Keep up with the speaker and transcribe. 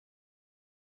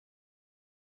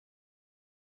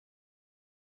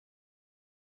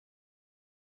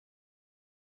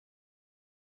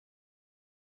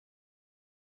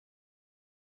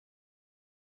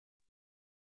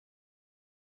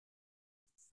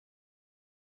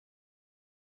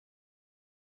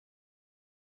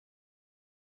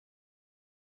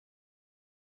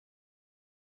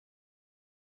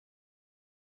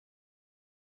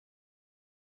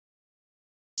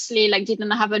honestly like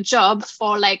didn't have a job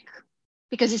for like,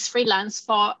 because it's freelance,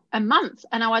 for a month.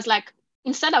 And I was like,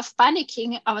 instead of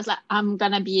panicking, I was like, I'm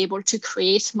going to be able to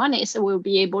create money. So we'll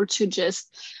be able to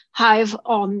just have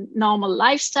our normal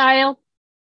lifestyle.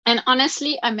 And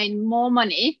honestly, I made more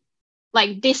money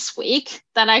like this week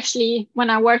than actually when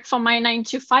I worked for my 9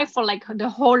 to 5 for like the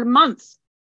whole month,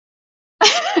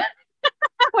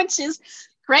 which is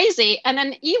crazy. And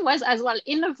then he was as well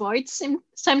in the void, same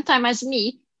time as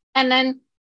me. And then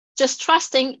just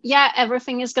trusting, yeah,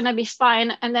 everything is going to be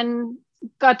fine. And then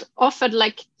got offered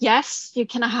like, yes, you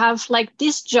can have like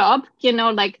this job, you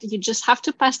know, like you just have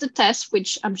to pass the test,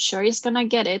 which I'm sure he's going to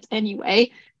get it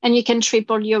anyway. And you can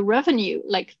triple your revenue,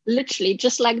 like literally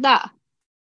just like that.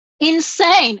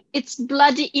 Insane. It's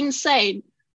bloody insane.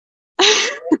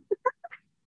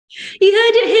 You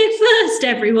heard it here first,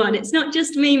 everyone. It's not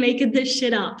just me making this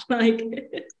shit up. Like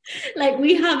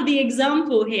we have the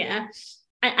example here,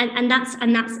 and that's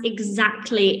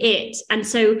exactly it. And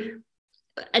so,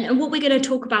 and what we're going to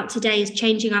talk about today is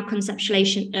changing our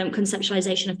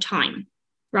conceptualization of time,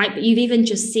 right? But you've even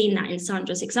just seen that in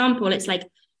Sandra's example. It's like,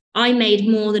 I made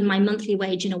more than my monthly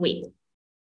wage in a week,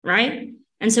 right?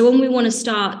 And so when we want to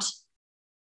start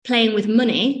playing with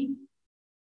money,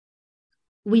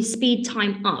 we speed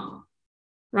time up,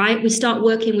 right? We start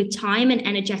working with time and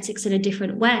energetics in a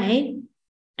different way.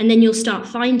 And then you'll start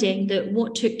finding that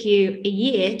what took you a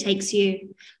year takes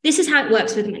you. This is how it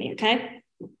works with money, okay?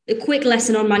 A quick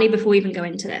lesson on money before we even go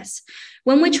into this.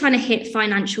 When we're trying to hit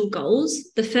financial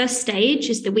goals, the first stage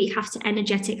is that we have to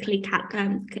energetically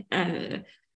calibrate,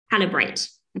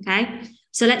 okay?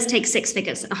 So let's take 6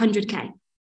 figures, 100K.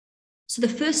 So the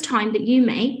first time that you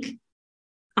make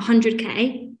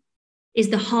 100K is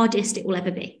the hardest it will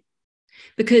ever be,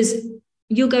 because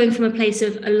you're going from a place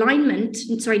of non-alignment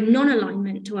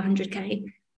to 100K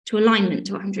to alignment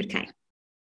to 100K.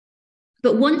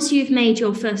 But once you've made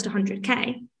your first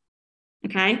 100K,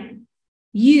 okay,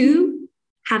 you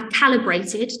have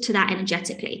calibrated to that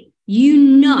energetically. You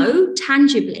know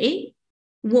tangibly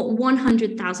what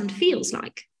 100,000 feels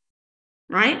like,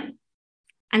 right?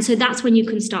 And so that's when you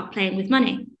can start playing with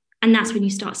money, and that's when you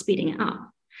start speeding it up.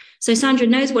 So Sandra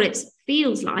knows what it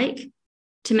feels like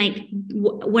to make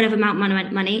whatever amount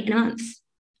of money in a month,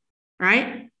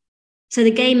 right? So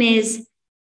the game is,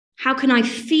 how can I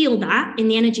feel that in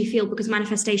the energy field? Because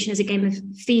manifestation is a game of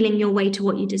feeling your way to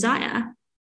what you desire.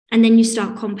 And then you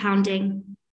start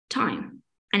compounding time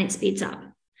and it speeds up.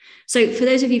 So for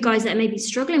those of you guys that are maybe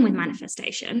struggling with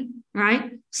manifestation,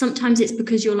 right? Sometimes it's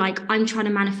because you're like, I'm trying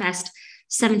to manifest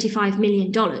 $75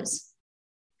 million,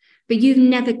 but you've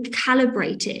never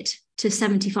calibrated to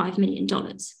 $75 million.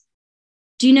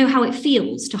 Do you know how it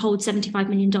feels to hold $75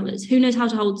 million? Who knows how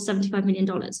to hold $75 million?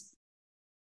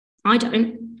 I don't.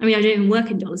 I mean, I don't even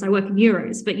work in dollars. I work in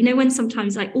euros. But you know, when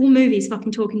sometimes like all movies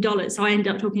fucking talk in dollars, so I end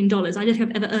up talking in dollars. I don't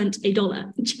think I've ever earned $1. Do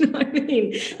you know what I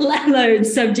mean? Let alone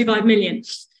 75 million.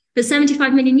 But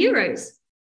 75 million euros.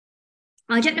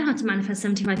 I don't know how to manifest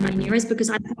 75 million euros because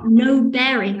I've got no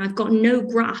bearing. I've got no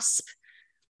grasp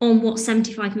on what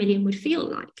 75 million would feel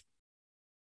like.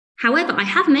 However, I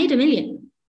have made $1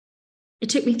 million. It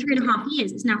took me 3.5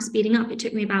 years. It's now speeding up. It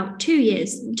took me about 2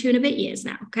 years, 2 and a bit years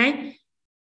now. Okay.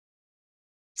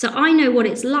 So I know what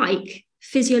it's like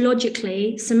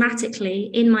physiologically, somatically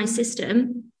in my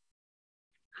system.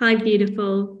 Hi,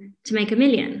 beautiful, to make $1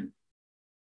 million.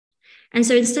 And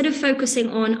so instead of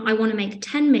focusing on, I want to make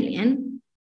 10 million,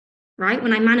 right?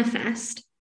 When I manifest,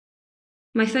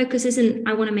 my focus isn't,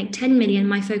 I want to make 10 million.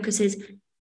 My focus is,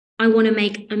 I want to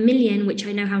make $1 million, which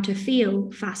I know how to feel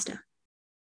faster.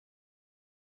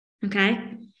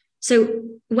 Okay. So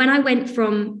when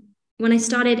I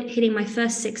started hitting my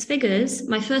first 6 figures,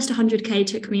 my first 100K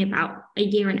took me about 1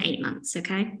 year and 8 months.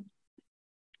 Okay.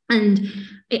 And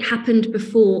it happened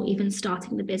before even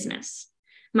starting the business.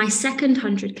 My second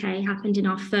 100K happened in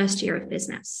our first year of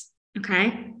business.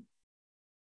 Okay.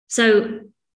 So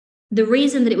the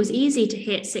reason that it was easy to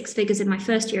hit 6 figures in my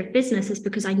first year of business is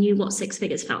because I knew what 6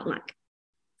 figures felt like.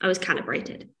 I was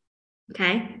calibrated.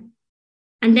 Okay.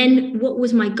 And then what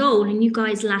was my goal? And you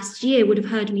guys last year would have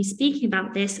heard me speaking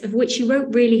about this, of which you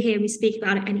won't really hear me speak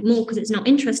about it anymore because it's not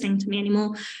interesting to me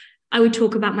anymore. I would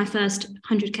talk about my first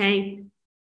 100K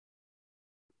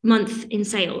month in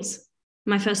sales,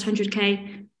 my first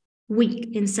 100K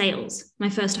week in sales, my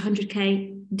first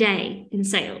 100K day in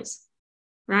sales,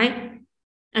 right?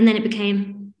 And then it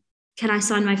became, can I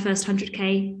sign my first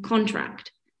 100K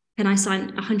contract? Can I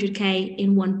sign 100K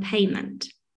in one payment?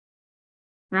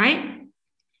 Right?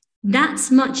 That's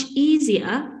much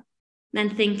easier than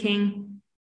thinking,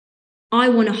 I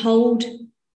want to hold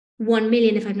 1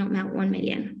 million if I've not met 1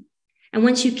 million. And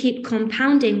once you keep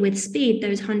compounding with speed,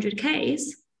 those 100Ks,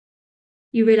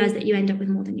 you realize that you end up with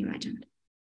more than you imagined,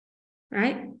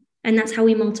 right? And that's how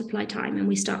we multiply time and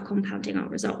we start compounding our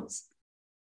results.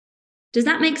 Does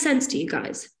that make sense to you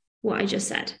guys, what I just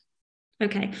said?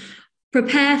 Okay.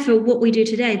 Prepare for what we do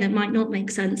today that might not make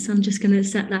sense. I'm just going to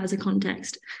set that as a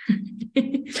context.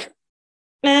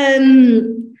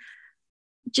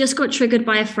 Just got triggered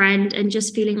by a friend and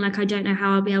just feeling like I don't know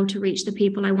how I'll be able to reach the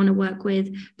people I want to work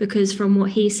with, because from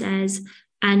what he says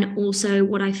and also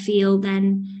what I feel,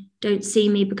 then don't see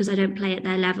me because I don't play at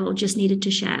their level. Just needed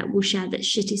to share. We'll share that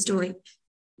shitty story.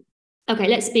 Okay,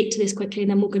 let's speak to this quickly and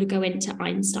then we're going to go into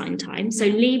Einstein time. So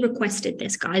Lee requested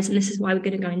this, guys, and this is why we're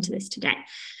going to go into this today.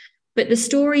 But the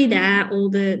story there, or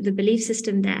the belief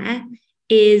system there,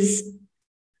 is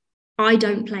I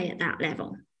don't play at that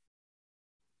level,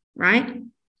 right?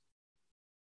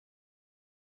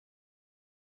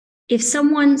 If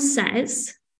someone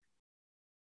says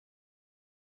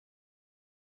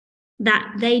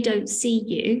that they don't see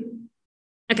you,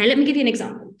 okay, let me give you an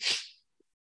example.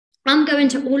 I'm going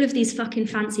to all of these fucking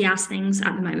fancy ass things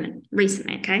at the moment,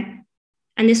 recently, okay?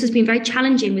 And this has been very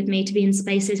challenging with me to be in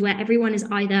spaces where everyone is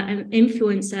either an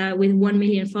influencer with 1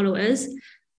 million followers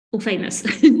or famous.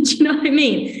 Do you know what I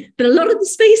mean? But a lot of the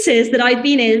spaces that I've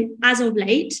been in as of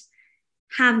late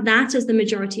have that as the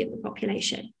majority of the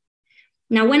population.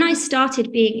 Now, when I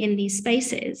started being in these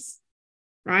spaces,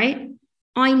 right,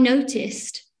 I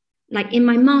noticed, like in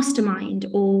my mastermind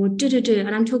or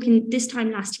and I'm talking this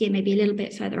time last year, maybe a little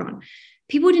bit further on,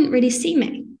 people didn't really see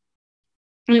me.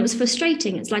 And it was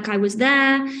frustrating. It's like I was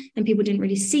there and people didn't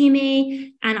really see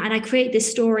me. And I create this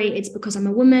story. It's because I'm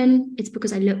a woman. It's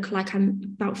because I look like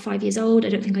I'm about 5 years old. I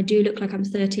don't think I do look like I'm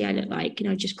 30. I look like,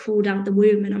 I just crawled out of the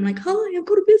womb and I'm like, hi, I've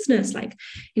got a business. Like,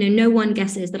 no one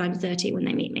guesses that I'm 30 when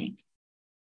they meet me.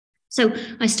 So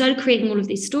I started creating all of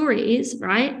these stories,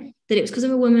 right? That it was because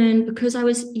of a woman, because I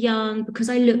was young, because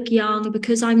I look young,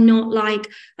 because I'm not like,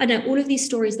 I don't know, all of these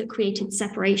stories that created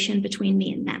separation between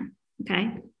me and them,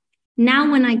 okay?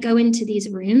 Now, when I go into these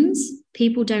rooms,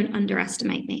 people don't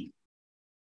underestimate me.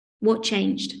 What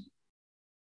changed?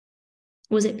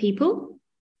 Was it people?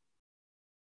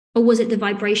 Or was it the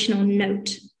vibrational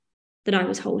note that I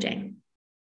was holding?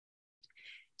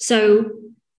 So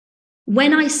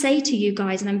when I say to you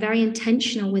guys, and I'm very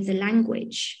intentional with the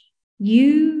language,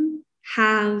 you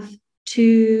have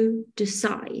to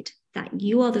decide that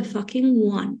you are the fucking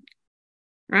one,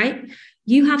 right?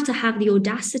 You have to have the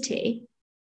audacity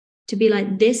to be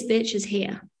like, this bitch is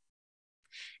here.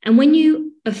 And when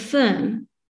you affirm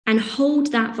and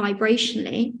hold that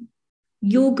vibrationally,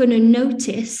 you're going to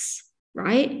notice,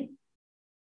 right,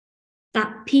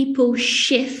 that people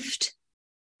shift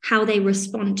how they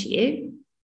respond to you,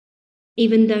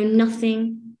 even though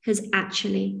nothing has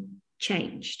actually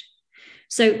changed.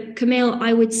 So, Camille,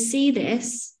 I would see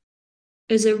this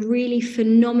as a really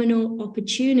phenomenal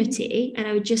opportunity. And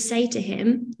I would just say to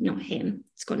him, not him,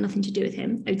 it's got nothing to do with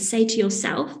him. I would say to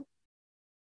yourself,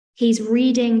 he's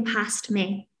reading past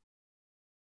me.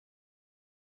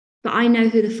 But I know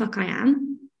who the fuck I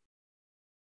am.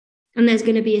 And there's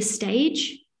going to be a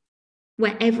stage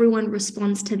where everyone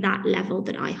responds to that level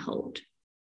that I hold.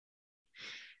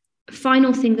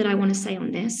 Final thing that I want to say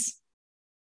on this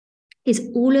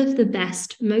is all of the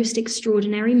best, most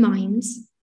extraordinary minds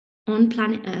on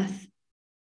planet Earth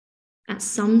at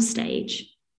some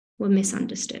stage were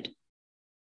misunderstood.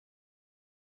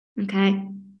 Okay?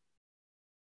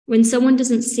 When someone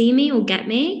doesn't see me or get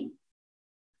me,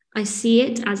 I see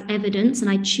it as evidence and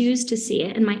I choose to see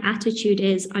it. And my attitude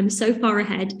is, I'm so far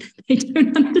ahead, they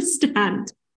don't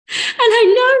understand. And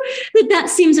I know that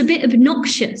seems a bit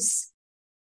obnoxious,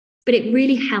 but it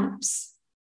really helps,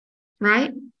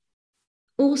 right?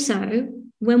 Also,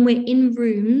 when we're in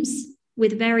rooms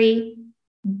with very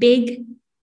big,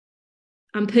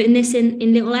 I'm putting this in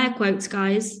little air quotes,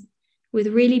 guys, with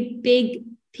really big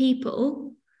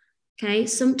people, okay?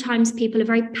 Sometimes people are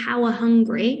very power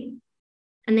hungry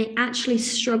and they actually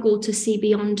struggle to see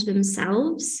beyond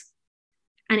themselves,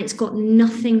 and it's got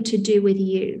nothing to do with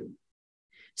you.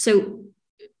 So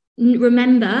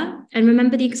remember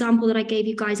the example that I gave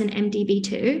you guys in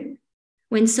MDB2.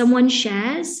 When someone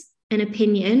shares an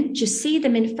opinion, just see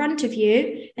them in front of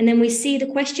you, and then we see the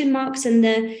question marks and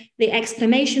the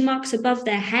exclamation marks above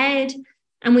their head,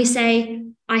 and we say,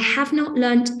 I have not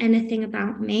learnt anything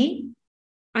about me.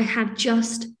 I have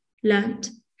just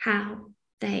learnt how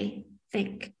they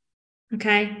think.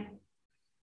 Okay?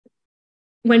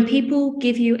 When people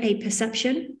give you a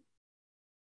perception,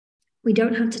 we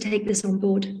don't have to take this on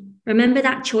board. Remember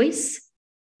that choice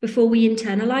before we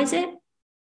internalize it.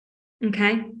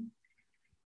 Okay?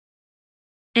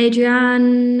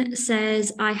 Adrienne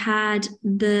says, I had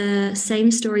the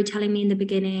same story telling me in the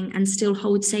beginning and still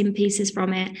hold same pieces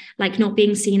from it, like not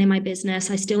being seen in my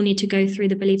business. I still need to go through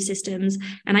the belief systems.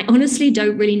 And I honestly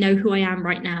don't really know who I am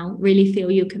right now. Really feel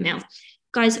you, Camille.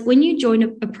 Guys, when you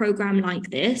join a program like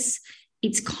this,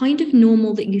 it's kind of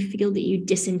normal that you feel that you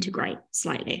disintegrate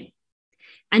slightly.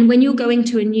 And when you're going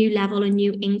to a new level, a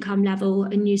new income level,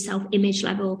 a new self-image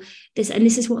level, this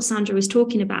is what Sandra was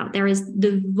talking about. There is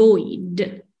the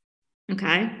void,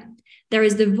 okay? There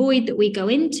is the void that we go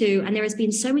into, and there has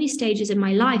been so many stages in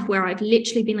my life where I've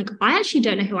literally been like, I actually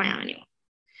don't know who I am anymore.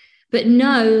 But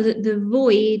know that the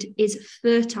void is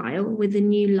fertile with a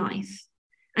new life.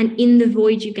 And in the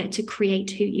void, you get to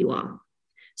create who you are.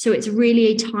 So it's really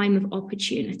a time of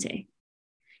opportunity.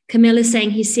 Camille is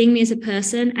saying he's seeing me as a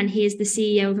person and he is the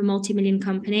CEO of a multi-million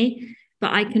company,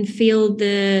 but I can feel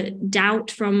the doubt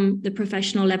from the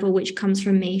professional level, which comes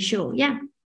from me. Sure. Yeah.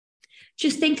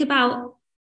 Just think about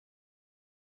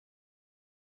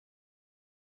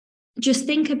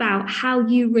how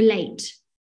you relate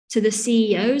to the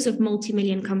CEOs of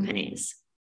multi-million companies,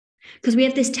 because we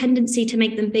have this tendency to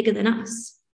make them bigger than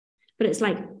us. But it's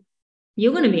like,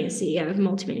 you're going to be a CEO of a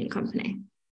multi-million company.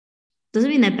 Doesn't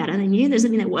mean they're better than you.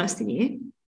 Doesn't mean they're worse than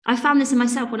you. I found this in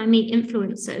myself when I meet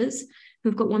influencers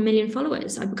who've got 1 million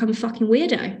followers. I become a fucking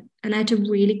weirdo. And I had to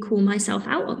really call myself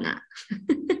out on that.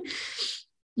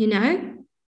 You know,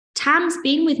 Tam's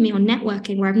been with me on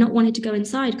networking where I've not wanted to go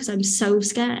inside because I'm so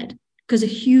scared. Because a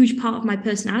huge part of my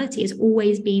personality has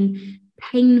always been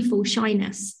painful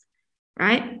shyness,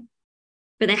 right?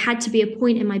 But there had to be a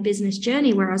point in my business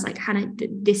journey where I was like, Hannah,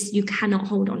 you cannot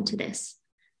hold on to this,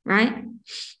 right?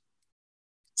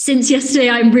 Since yesterday,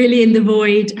 I'm really in the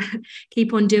void.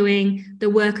 Keep on doing the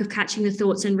work of catching the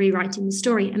thoughts and rewriting the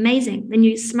story. Amazing. Then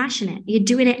you're smashing it. You're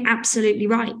doing it absolutely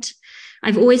right.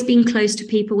 I've always been close to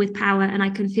people with power and I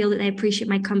can feel that they appreciate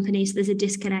my company. So there's a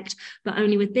disconnect, but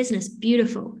only with business.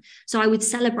 Beautiful. So I would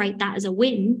celebrate that as a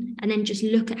win and then just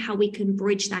look at how we can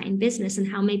bridge that in business and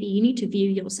how maybe you need to view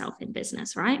yourself in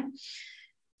business, right?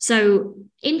 So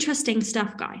interesting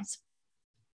stuff, guys.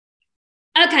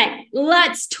 Okay,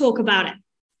 let's talk about it.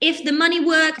 If the money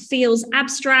work feels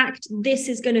abstract, this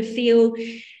is going to feel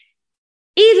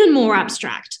even more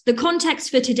abstract. The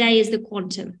context for today is the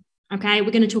quantum. Okay,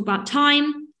 we're going to talk about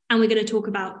time and we're going to talk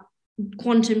about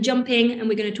quantum jumping and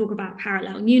we're going to talk about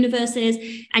parallel universes.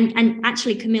 And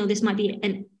actually, Camille, this might be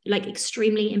an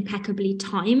extremely impeccably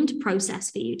timed process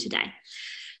for you today.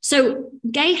 So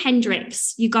Gay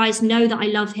Hendricks, you guys know that I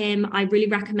love him. I really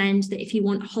recommend that if you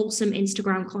want wholesome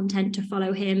Instagram content to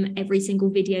follow him. Every single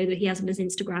video that he has on his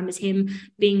Instagram is him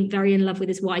being very in love with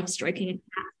his wife, stroking a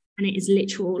cat. And it is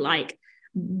literal, like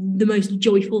the most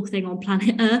joyful thing on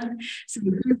planet Earth. So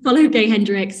follow Gay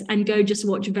Hendricks and go just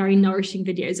watch very nourishing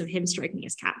videos of him stroking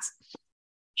his cats.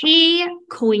 He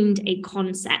coined a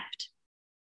concept.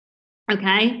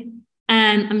 Okay.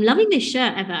 I'm loving this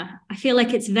shirt, Eva. I feel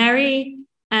like it's very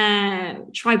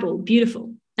tribal,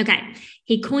 beautiful. Okay.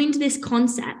 He coined this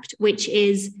concept, which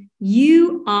is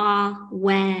you are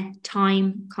where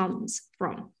time comes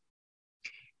from.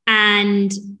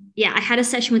 And yeah, I had a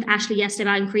session with Ashley yesterday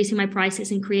about increasing my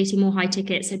prices and creating more high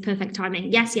tickets. So perfect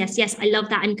timing. Yes. I love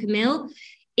that. And Camille,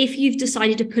 if you've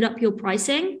decided to put up your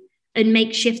pricing and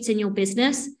make shifts in your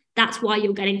business, that's why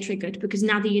you're getting triggered, because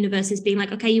now the universe is being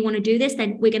like, okay, you want to do this?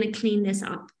 Then we're going to clean this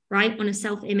up, right? On a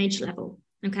self-image level.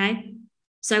 Okay.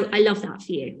 So I love that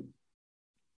for you.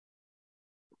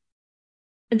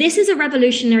 This is a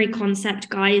revolutionary concept,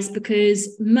 guys,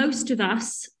 because most of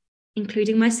us,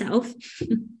 including myself,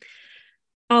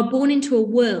 are born into a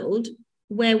world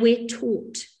where we're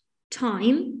taught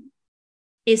time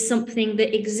is something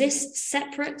that exists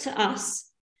separate to us,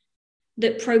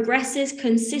 that progresses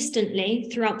consistently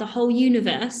throughout the whole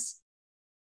universe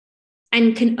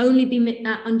and can only be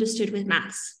understood with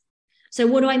maths. So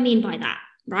what do I mean by that,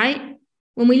 right?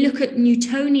 When we look at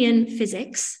Newtonian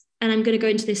physics, and I'm going to go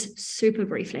into this super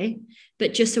briefly,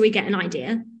 but just so we get an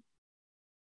idea,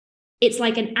 it's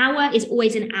like an hour is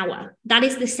always an hour. That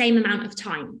is the same amount of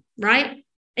time, right?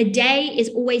 A day is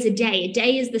always a day. A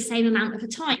day is the same amount of a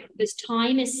time because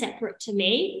time is separate to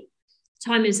me.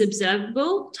 Time is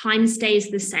observable. Time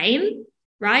stays the same,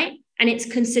 right? And it's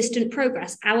consistent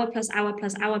progress. Hour plus hour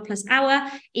plus hour plus hour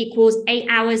equals 8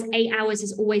 hours. 8 hours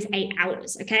is always 8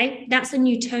 hours, okay? That's the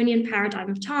Newtonian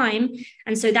paradigm of time.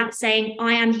 And so that's saying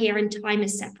I am here and time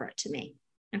is separate to me,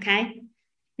 okay?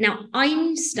 Now,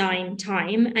 Einstein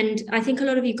time, and I think a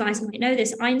lot of you guys might know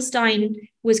this, Einstein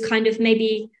was kind of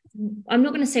maybe, I'm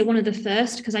not going to say one of the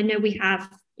first, because I know we have,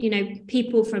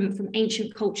 people from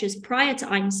ancient cultures prior to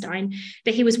Einstein,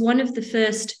 but he was one of the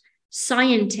first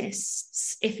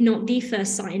scientists, if not the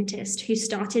first scientist, who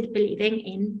started believing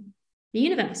in the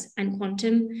universe and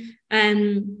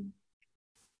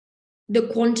the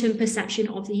quantum perception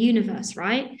of the universe,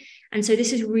 right? And so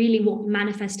this is really what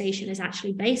manifestation is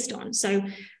actually based on. So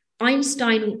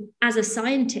Einstein, as a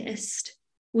scientist,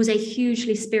 was a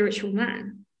hugely spiritual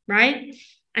man, right?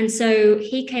 And so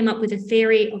he came up with a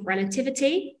theory of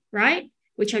relativity, right?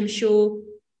 Which I'm sure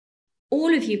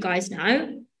all of you guys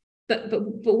know. But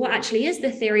what actually is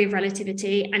the theory of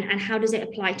relativity, and how does it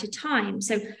apply to time?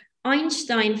 So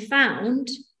Einstein found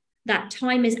that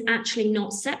time is actually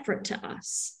not separate to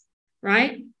us,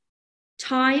 right?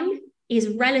 Time is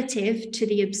relative to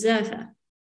the observer,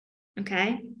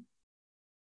 okay?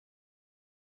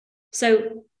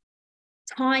 So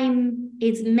time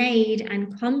is made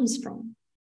and comes from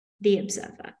the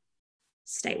observer.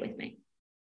 Stay with me.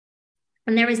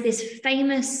 And there is this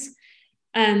famous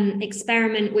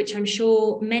experiment, which I'm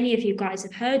sure many of you guys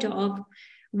have heard of,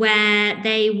 where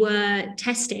they were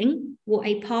testing what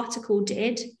a particle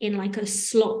did in like a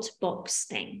slot box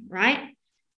thing, right?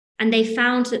 And they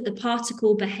found that the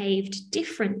particle behaved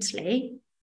differently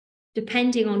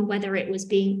depending on whether it was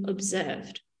being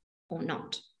observed or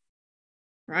not,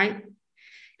 right?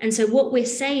 And so what we're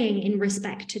saying in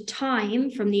respect to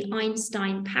time from the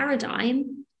Einstein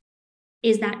paradigm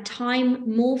is that time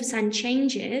morphs and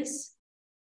changes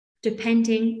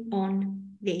depending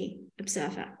on the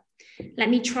observer.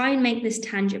 Let me try and make this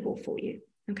tangible for you,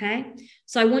 okay?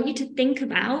 So I want you to think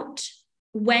about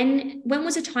when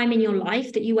was a time in your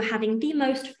life that you were having the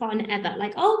most fun ever?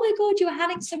 Like, oh my God, you were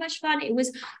having so much fun. It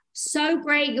was so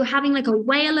great. You're having like a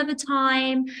whale of a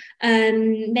time.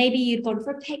 Maybe you'd gone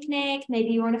for a picnic. Maybe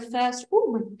you were on a first,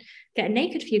 I'm getting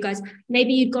naked for you guys.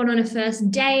 Maybe you'd gone on a first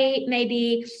date.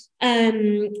 Maybe,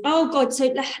 oh God. So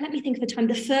let me think of a time.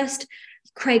 The first,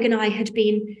 Craig and I had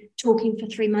been talking for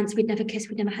 3 months. We'd never kissed.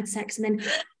 We'd never had sex. And then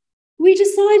we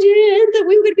decided that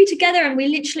we were going to be together, and we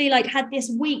literally like had this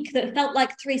week that felt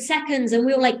like 3 seconds, and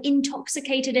we were like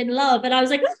intoxicated in love. And I was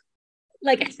like,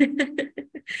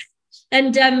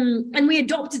 and we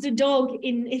adopted a dog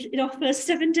in our first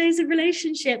 7 days of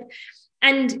relationship.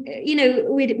 And, you know,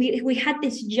 we had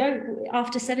this joke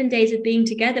after 7 days of being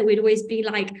together. We'd always be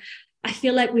like, I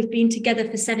feel like we've been together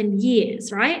for 7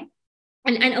 years, right?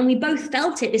 And we both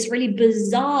felt it, this really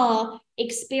bizarre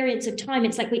experience of time.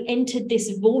 It's like we entered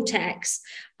this vortex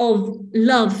of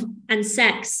love and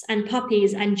sex and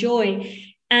puppies and joy.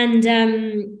 And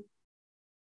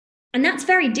that's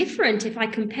very different if I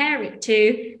compare it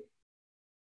to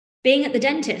being at the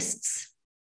dentist's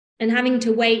and having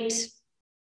to wait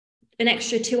an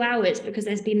extra 2 hours because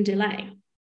there's been a delay,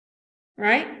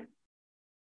 right?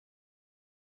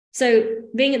 So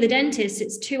being at the dentist,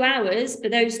 it's 2 hours,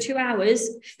 but those 2 hours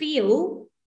feel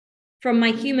from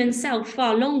my human self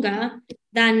far longer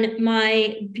than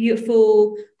my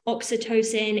beautiful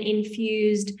oxytocin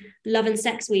infused love and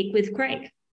sex week with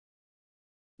Craig,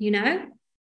 you know?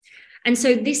 And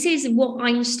so this is what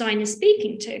Einstein is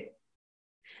speaking to,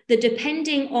 that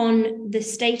depending on the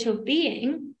state of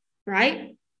being,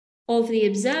 right, of the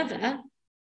observer,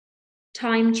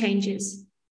 time changes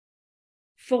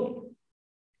form.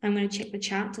 I'm going to check the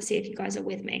chat to see if you guys are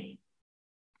with me.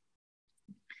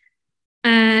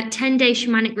 10-day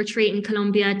shamanic retreat in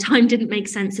Colombia. Time didn't make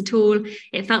sense at all.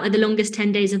 It felt like the longest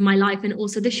 10 days of my life and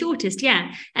also the shortest.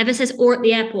 Yeah. Eva says, or at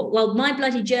the airport. Well, my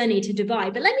bloody journey to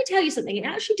Dubai. But let me tell you something. It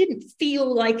actually didn't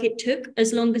feel like it took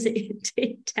as long as it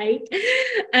did take.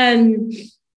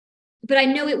 But I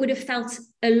know it would have felt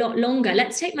a lot longer.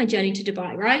 Let's take my journey to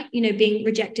Dubai, right? You know, being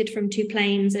rejected from 2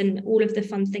 planes and all of the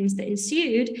fun things that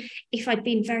ensued. If I'd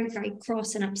been very, very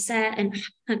cross and upset and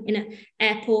in an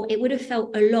airport, it would have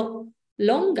felt a lot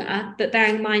longer. But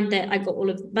bearing in mind that I got all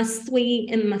of my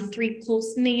sweet and my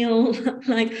 3-course meal,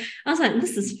 like I was like,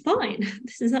 this is fine.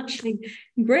 This is actually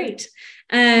great.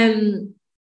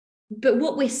 But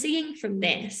what we're seeing from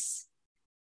this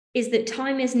is that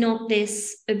time is not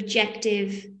this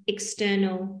objective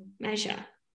external measure.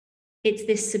 It's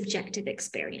this subjective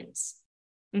experience.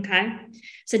 Okay.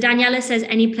 So Daniela says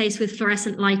any place with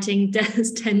fluorescent lighting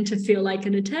does tend to feel like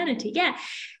an eternity. Yeah.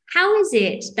 How is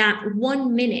it that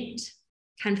 1 minute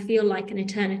can feel like an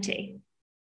eternity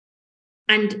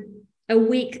and a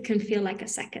week can feel like a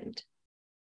second?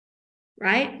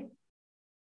 Right.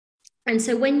 And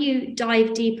so when you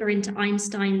dive deeper into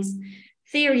Einstein's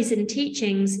theories and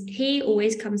teachings, he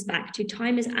always comes back to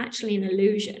time is actually an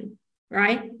illusion,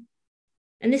 right?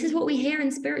 And this is what we hear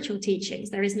in spiritual teachings.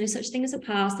 There is no such thing as a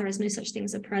past. There is no such thing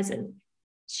as a present.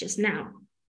 It's just now.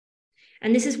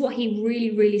 And this is what he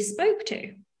really, really spoke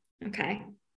to, okay?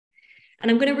 And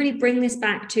I'm going to really bring this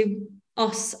back to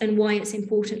us and why it's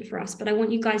important for us, but I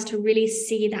want you guys to really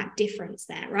see that difference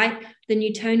there, right? The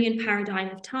Newtonian paradigm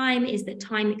of time is that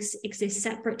time exists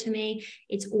separate to me.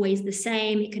 It's always the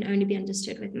same. It can only be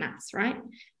understood with maths, right?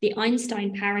 The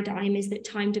Einstein paradigm is that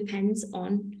time depends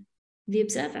on the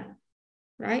observer,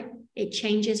 right? It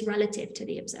changes relative to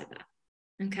the observer,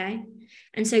 okay?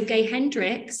 And so Gay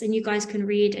Hendricks, and you guys can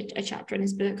read a chapter in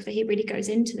his book that he really goes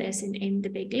into this in The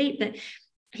Big Leap, but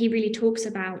he really talks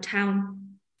about how,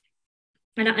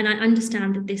 and I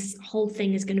understand that this whole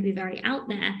thing is going to be very out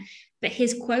there, but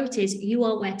his quote is, "You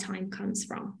are where time comes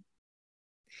from."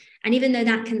 And even though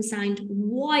that can sound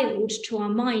wild to our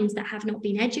minds that have not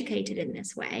been educated in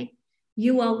this way,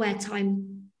 you are where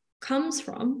time comes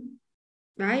from,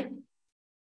 right?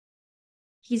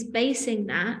 He's basing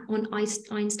that on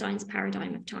Einstein's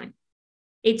paradigm of time.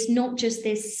 It's not just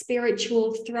this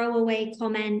spiritual throwaway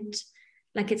comment,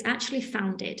 like it's actually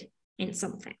founded in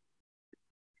something.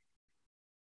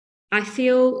 I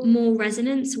feel more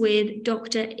resonance with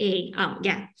Dr. E. Oh,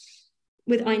 yeah,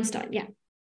 with Einstein, yeah.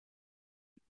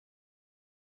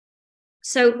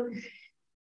 So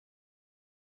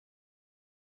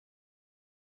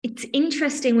it's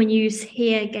interesting when you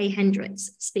hear Gay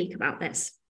Hendricks speak about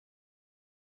this.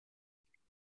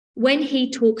 When he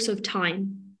talks of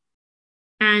time,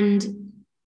 and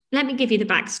let me give you the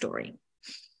backstory.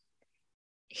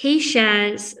 He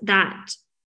shares that,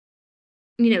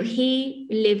 you know, he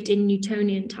lived in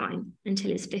Newtonian time until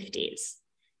his 50s.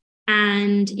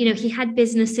 And, you know, he had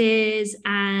businesses,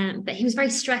 but he was very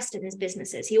stressed in his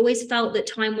businesses. He always felt that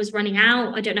time was running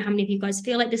out. I don't know how many of you guys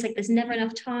feel like this, like there's never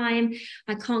enough time.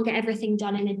 I can't get everything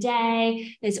done in a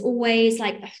day. There's always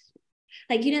like,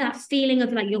 you know, that feeling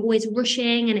of like you're always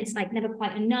rushing and it's like never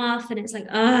quite enough. And it's like,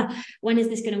 when is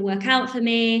this going to work out for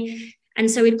me? And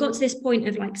so it got to this point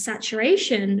of like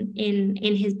saturation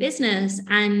in his business,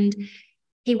 and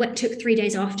he took 3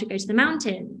 days off to go to the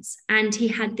mountains, and he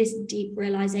had this deep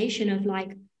realization of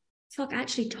like, fuck,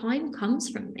 actually time comes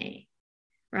from me,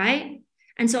 right?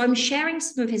 And so I'm sharing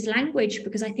some of his language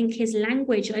because I think his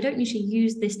language, I don't usually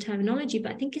use this terminology,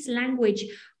 but I think his language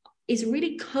is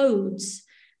really codes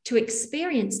to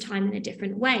experience time in a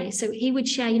different way. So he would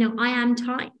share, you know, I am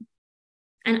time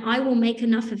and I will make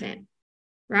enough of it,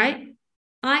 right?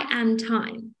 I am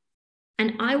time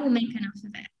and I will make enough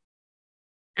of it.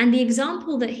 And the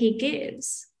example that he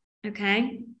gives,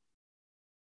 okay,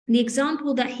 the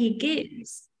example that he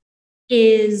gives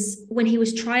is when he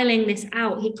was trialing this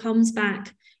out, he comes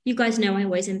back. You guys know I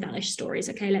always embellish stories,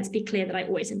 okay? Let's be clear that I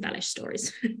always embellish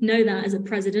stories. Know that as a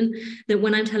president, that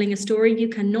when I'm telling a story, you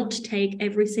cannot take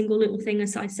every single little thing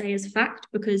as I say as fact,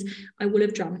 because I will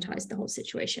have dramatized the whole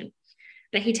situation.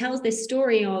 But he tells this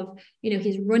story of, you know,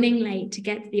 he's running late to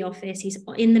get to the office. He's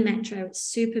in the metro. It's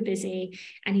super busy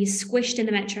and he's squished in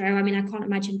the metro. I mean, I can't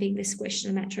imagine being this squished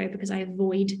in the metro because I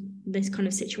avoid this kind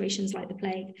of situations like the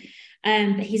plague.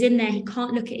 But he's in there. He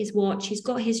can't look at his watch. He's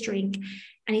got his drink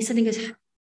and he suddenly goes,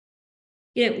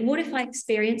 you know, what if I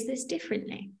experience this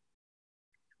differently?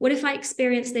 What if I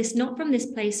experience this not from this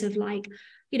place of like,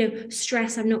 you know,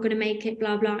 stress, I'm not going to make it,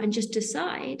 blah, blah, and just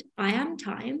decide I am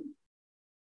time.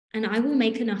 And I will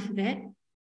make enough of it.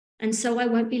 And so I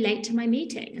won't be late to my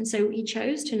meeting. And so he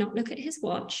chose to not look at his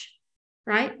watch,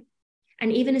 right?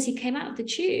 And even as he came out of the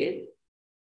tube,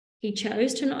 he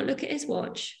chose to not look at his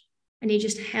watch. And he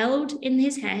just held in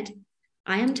his head,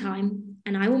 I am time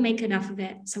and I will make enough of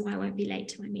it so I won't be late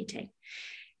to my meeting.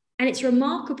 And it's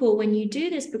remarkable when you do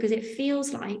this because it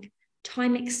feels like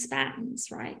time expands,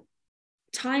 right?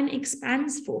 Time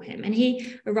expands for him. And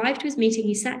he arrived to his meeting,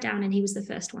 he sat down and he was the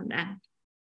first one there.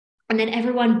 And then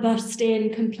everyone burst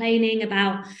in complaining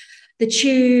about the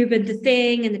tube and the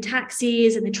thing and the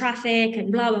taxis and the traffic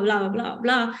and blah, blah, blah, blah,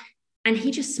 blah. And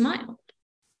he just smiled.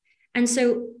 And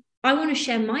so I want to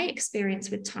share my experience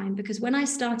with time because when I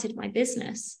started my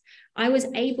business, I was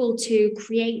able to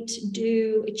create,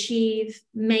 do, achieve,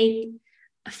 make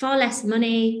far less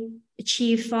money,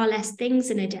 achieve far less things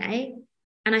in a day.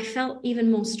 And I felt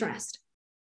even more stressed.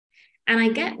 And I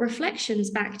get reflections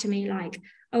back to me like,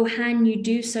 oh, Han, you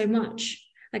do so much.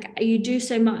 Like, you do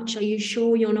so much. Are you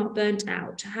sure you're not burnt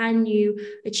out? Han, you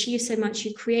achieve so much.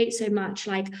 You create so much.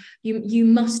 Like, you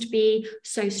must be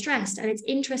so stressed. And it's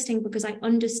interesting because I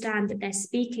understand that they're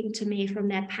speaking to me from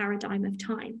their paradigm of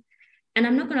time. And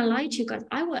I'm not going to lie to you guys.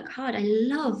 I work hard. I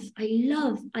love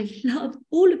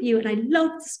all of you. And I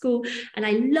love the school. And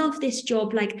I love this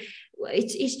job. Like,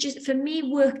 it's just, for me,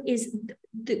 work is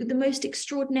the most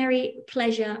extraordinary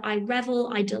pleasure. I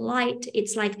revel, I delight.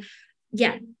 It's like,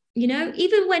 yeah, you know,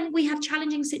 even when we have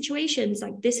challenging situations,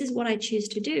 like this is what I choose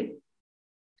to do.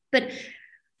 But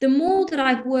the more that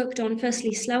I've worked on,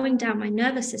 firstly, slowing down my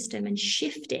nervous system and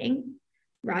shifting,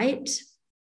 right,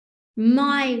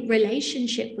 my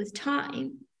relationship with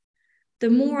time, the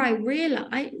more I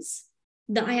realize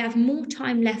that I have more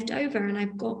time left over and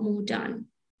I've got more done.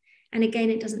 And again,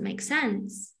 it doesn't make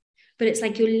sense, but it's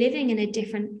like you're living in a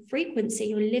different frequency.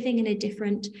 You're living in a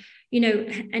different,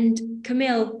 and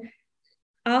Camille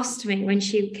asked me when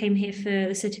she came here for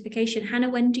the certification, Hannah,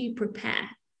 when do you prepare?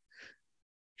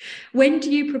 When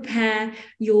do you prepare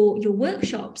your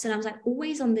workshops? And I was like,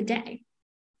 always on the day.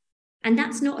 And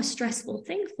that's not a stressful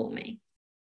thing for me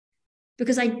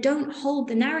because I don't hold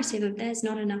the narrative of there's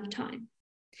not enough time.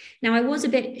 Now, I was a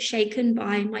bit shaken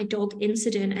by my dog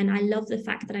incident, and I love the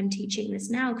fact that I'm teaching this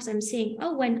now because I'm seeing,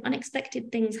 when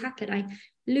unexpected things happen, I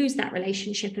lose that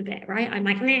relationship a bit, right? I'm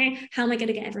like, how am I going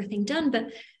to get everything done?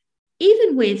 But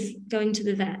even with going to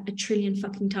the vet a trillion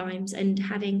fucking times and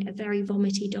having a very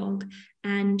vomity dog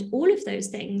and all of those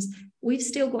things, we've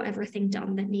still got everything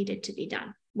done that needed to be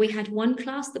done. We had one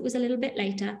class that was a little bit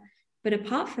later, but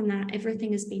apart from that,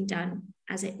 everything has been done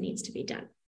as it needs to be done.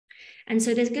 And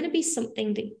so there's going to be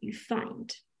something that you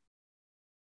find,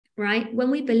 right?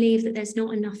 When we believe that there's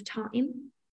not enough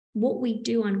time, what we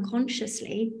do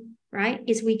unconsciously, right,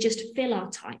 is we just fill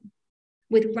our time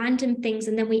with random things,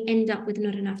 and then we end up with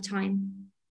not enough time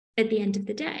at the end of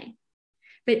the day.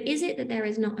 But is it that there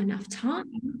is not enough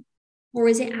time, or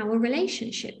is it our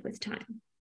relationship with time,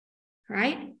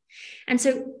 right? And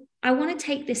so I want to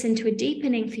take this into a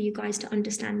deepening for you guys to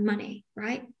understand money,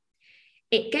 right?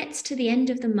 It gets to the end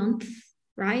of the month,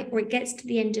 right? Or it gets to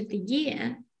the end of the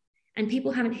year, and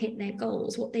people haven't hit their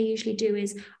goals. What they usually do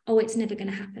is, it's never going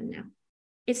to happen now.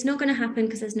 It's not going to happen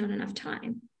because there's not enough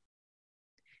time.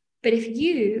 But if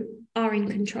you are in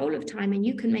control of time and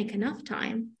you can make enough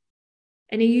time,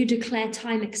 and you declare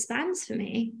time expands for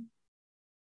me,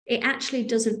 it actually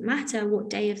doesn't matter what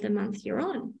day of the month you're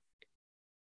on,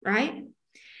 right?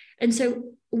 And so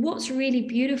what's really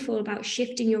beautiful about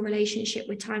shifting your relationship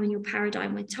with time and your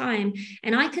paradigm with time,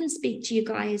 and I can speak to you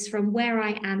guys from where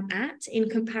I am at in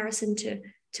comparison to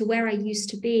where I used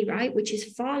to be, right? Which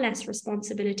is far less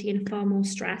responsibility and far more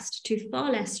stressed, to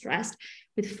far less stressed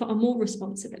with far more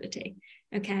responsibility,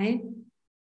 okay?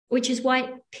 Which is why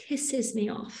it pisses me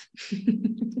off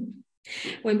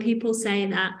when people say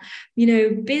that,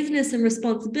 business and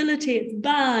responsibility, it's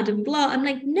bad and blah. I'm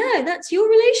like, no, that's your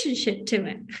relationship to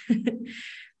it.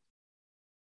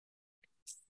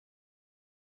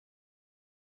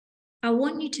 I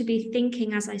want you to be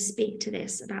thinking as I speak to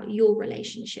this about your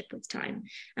relationship with time.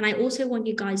 And I also want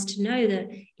you guys to know that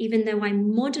even though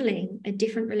I'm modeling a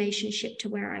different relationship to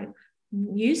where I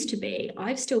used to be,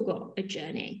 I've still got a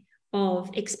journey of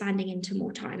expanding into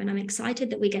more time. And I'm excited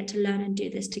that we get to learn and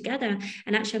do this together.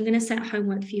 And actually, I'm going to set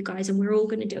homework for you guys, and we're all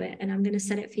going to do it. And I'm going to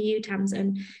set it for you,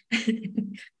 Tamsin,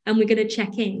 and we're going to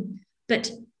check in.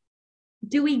 But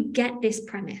do we get this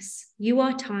premise? You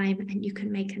are time and you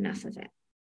can make enough of it.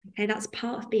 Okay, that's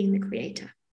part of being the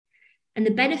creator. And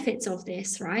the benefits of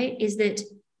this, right, is that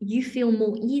you feel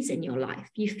more ease in your life.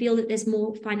 You feel that there's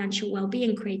more financial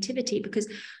well-being, creativity,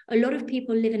 because a lot of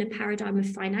people live in a paradigm of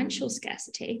financial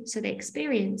scarcity. So they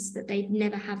experience that they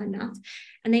never have enough.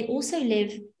 And they also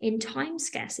live in time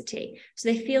scarcity. So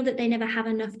they feel that they never have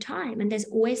enough time. And there's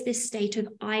always this state of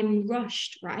I'm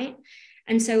rushed, right?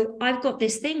 And so I've got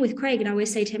this thing with Craig, and I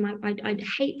always say to him, I'd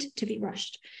hate to be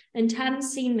rushed. And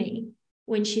Tam's seen me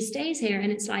when she stays here,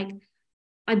 and it's like,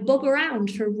 I bob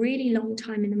around for a really long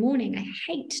time in the morning. I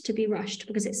hate to be rushed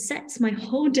because it sets my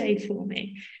whole day for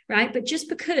me, right? But just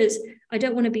because I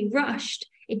don't want to be rushed,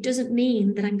 it doesn't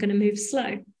mean that I'm going to move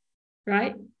slow,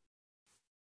 right?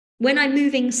 When I'm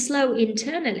moving slow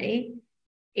internally,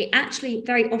 it actually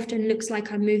very often looks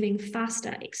like I'm moving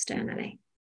faster externally.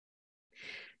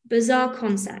 Bizarre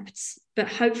concepts, but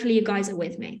hopefully you guys are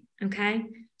with me, okay?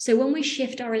 So when we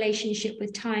shift our relationship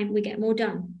with time, we get more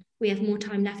done. We have more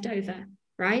time left over,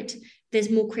 right? There's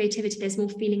more creativity. There's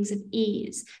more feelings of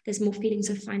ease. There's more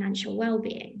feelings of financial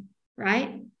well-being,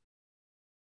 right?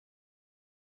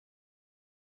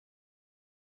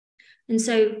 And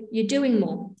so you're doing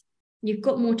more. You've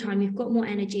got more time. You've got more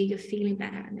energy. You're feeling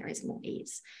better, and there is more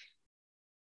ease.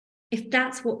 If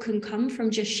that's what can come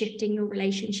from just shifting your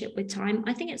relationship with time,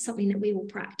 I think it's something that we will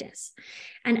practice.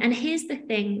 And here's the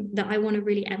thing that I want to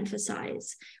really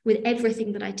emphasize with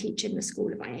everything that I teach in the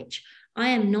School of IH.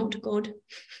 I am not God.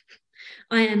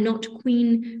 I am not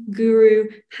Queen Guru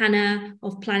Hannah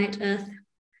of planet Earth.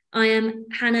 I am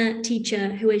Hannah, teacher,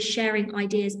 who is sharing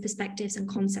ideas, perspectives, and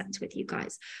concepts with you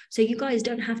guys. So you guys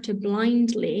don't have to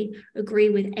blindly agree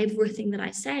with everything that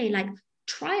I say. Like,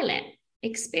 trial it,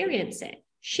 experience it,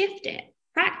 shift it,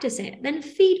 practice it, then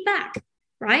feedback.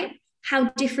 right? How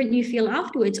different you feel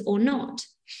afterwards or not.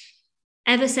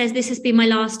 Eva says, this has been my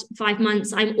last 5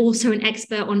 months. I'm also an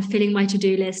expert on filling my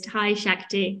to-do list. Hi,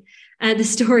 Shakti. The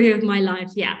story of my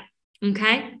life. Yeah.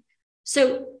 Okay.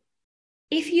 So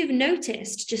if you've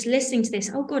noticed just listening to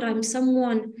this, oh God, I'm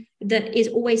someone that is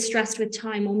always stressed with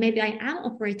time, or maybe I am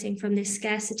operating from this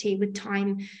scarcity with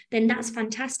time, then that's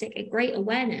fantastic. A great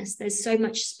awareness. There's so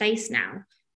much space now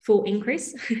for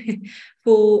increase,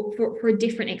 for a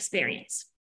different experience.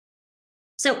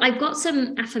 So I've got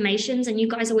some affirmations, and you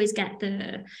guys always get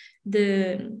the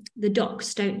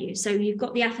docs, don't you? So you've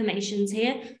got the affirmations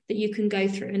here that you can go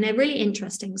through, and they're really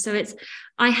interesting. So and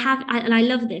I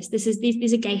love this.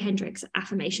 These are Gay Hendricks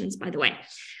affirmations, by the way.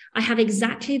 I have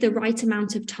exactly the right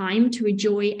amount of time to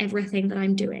enjoy everything that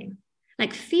I'm doing.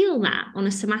 Like, feel that on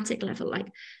a somatic level. Like,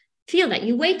 feel that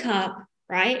you wake up,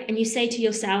 right? And you say to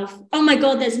yourself, oh my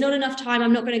God, there's not enough time.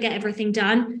 I'm not going to get everything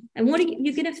done. And what are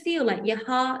you're going to feel like your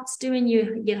heart's doing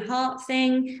your heart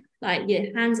thing, like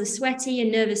your hands are sweaty,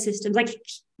 your nervous system, like,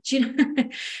 you know,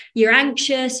 you're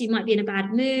anxious, you might be in a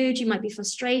bad mood, you might be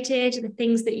frustrated, the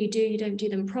things that you do, you don't do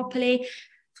them properly.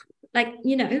 Like,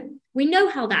 you know, we know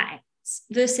how that is.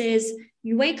 Versus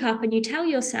you wake up and you tell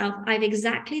yourself, I have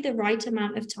exactly the right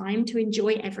amount of time to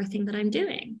enjoy everything that I'm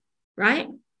doing, right?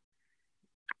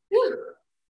 Whew.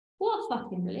 What a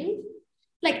fucking relief.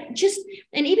 Like, just,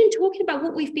 and even talking about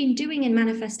what we've been doing in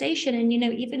manifestation, and, you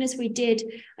know, even as we did,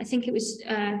 I think it was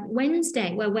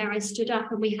Wednesday, where I stood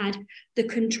up and we had the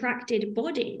contracted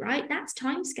body, right? That's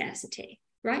time scarcity,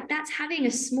 right? That's having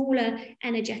a smaller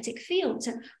energetic field.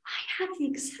 So I have the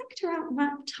exact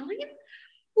amount of time.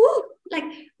 Ooh, like,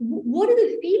 what are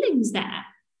the feelings there,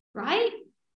 right?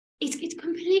 It's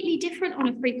completely different on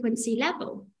a frequency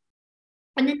level.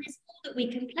 And then there's more that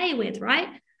we can play with,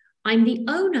 right? I'm the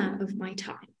owner of my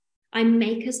time. I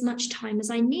make as much time as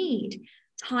I need.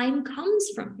 Time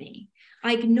comes from me.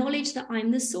 I acknowledge that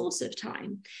I'm the source of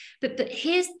time. But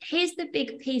here's the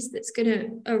big piece that's going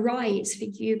to arise for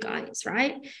you guys,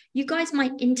 right? You guys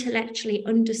might intellectually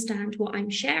understand what I'm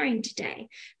sharing today,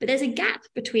 but there's a gap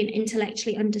between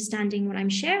intellectually understanding what I'm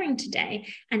sharing today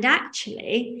and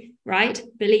actually, right,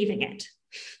 believing it.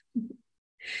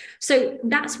 So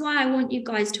that's why I want you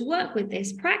guys to work with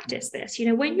this, practice this. You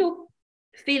know, when you're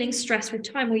feeling stressed with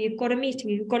time, or you've got a meeting,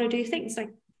 you've got to do things,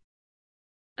 like,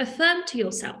 affirm to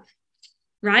yourself,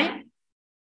 right,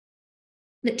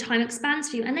 that time expands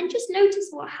for you, and then just notice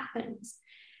what happens.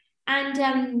 And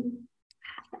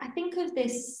I think of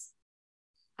this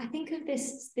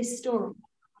story.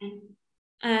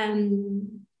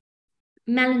 Melanie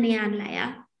Ann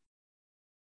Leah.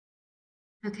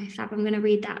 Okay, fab. I'm going to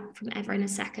read that from Eva in a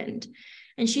second.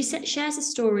 And she shares a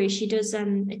story. She does a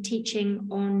teaching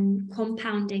on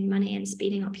compounding money and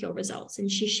speeding up your results. And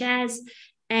she shares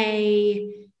a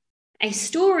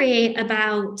story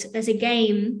about, there's a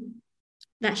game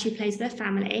that she plays with her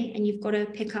family, and you've got to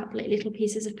pick up like little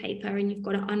pieces of paper, and you've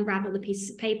got to unravel the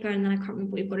pieces of paper. And then I can't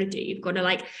remember what you've got to do. You've got to,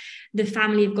 like, the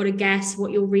family, you've got to guess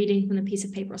what you're reading from the piece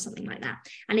of paper or something like that.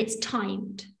 And it's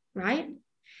timed, right?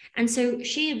 And so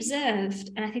she observed,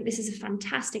 and I think this is a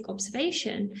fantastic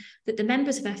observation, that the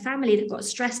members of her family that got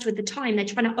stressed with the time, they're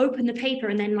trying to open the paper,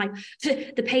 and then, like,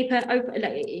 the paper open,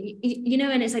 like, you know,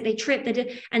 and it's like they trip,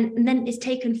 and then it's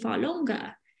taken far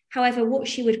longer. However, what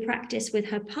she would practice with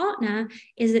her partner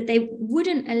is that they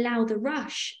wouldn't allow the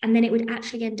rush, and then it would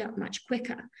actually end up much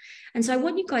quicker. And so I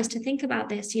want you guys to think about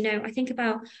this. You know, I think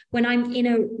about when I'm in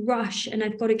a rush and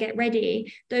I've got to get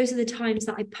ready, those are the times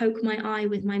that I poke my eye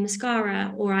with my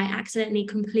mascara, or I accidentally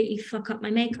completely fuck up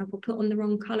my makeup, or put on the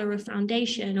wrong color of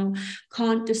foundation, or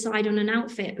can't decide on an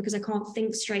outfit because I can't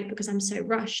think straight because I'm so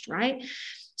rushed, right?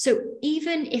 So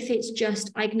even if it's just,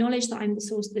 I acknowledge that I'm the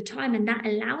source of the time, and that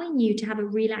allowing you to have a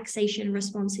relaxation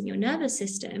response in your nervous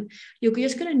system, you're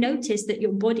just going to notice that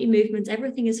your body movements,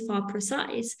 everything is far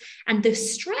precise, and the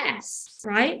stress,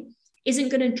 right, isn't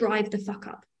going to drive the fuck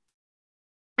up.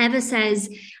 Eva says,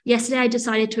 yesterday I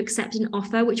decided to accept an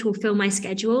offer which will fill my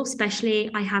schedule,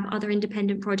 especially I have other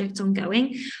independent projects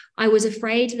ongoing. I was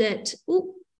afraid that,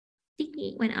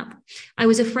 it went up. I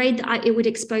was afraid that it would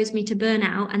expose me to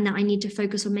burnout, and that I need to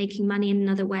focus on making money in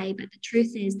another way. But the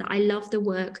truth is that I love the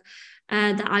work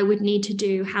that I would need to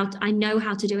do. I know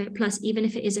how to do it. Plus, even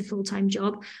if it is a full-time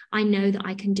job, I know that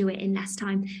I can do it in less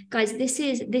time. Guys, this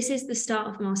is the start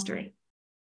of mastery.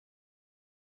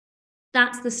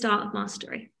 That's the start of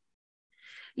mastery.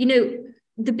 You know,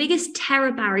 the biggest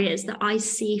terror barriers that I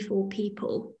see for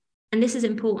people, and this is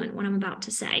important, what I'm about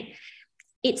to say,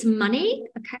 it's money,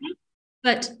 okay?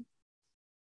 But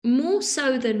more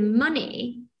so than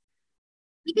money,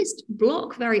 the biggest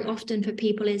block very often for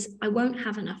people is, I won't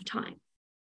have enough time.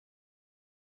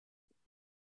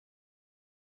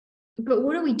 But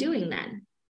what are we doing then?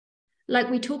 Like,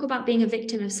 we talk about being a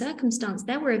victim of circumstance.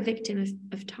 There we're a victim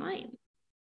of time,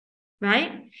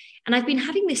 right? And I've been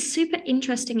having this super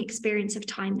interesting experience of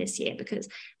time this year, because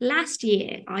last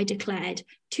year I declared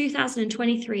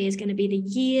 2023 is going to be the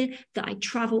year that I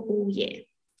travel all year.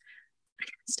 I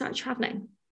started traveling,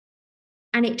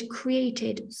 and it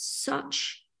created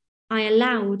I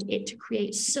allowed it to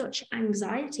create such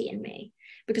anxiety in me,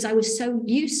 because I was so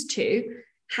used to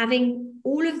having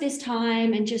all of this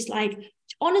time and just like,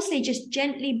 honestly, just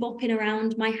gently bopping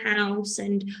around my house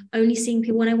and only seeing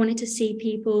people when I wanted to see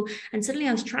people. And suddenly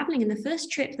I was traveling. And the first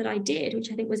trip that I did,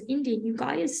 which I think was India, you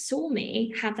guys saw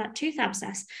me have that tooth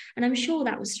abscess. And I'm sure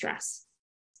that was stress,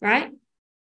 right?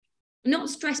 Not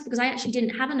stress because I actually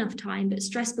didn't have enough time, but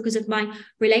stress because of my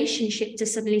relationship to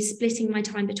suddenly splitting my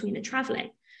time between the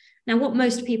traveling. Now, what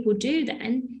most people do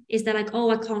then is they're like, oh,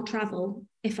 I can't travel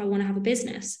if I want to have a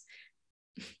business.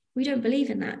 We don't believe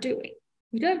in that, do we?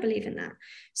 We don't believe in that.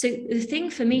 So the thing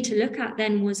for me to look at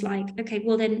then was like, okay,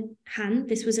 well then, Han,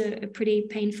 this was a pretty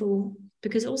painful,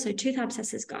 because also tooth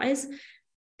abscesses, guys,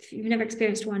 if you've never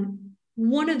experienced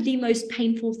one of the most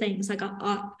painful things, like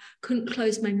I couldn't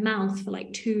close my mouth for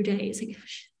like 2 days.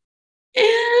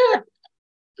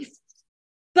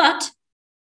 But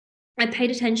I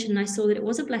paid attention and I saw that it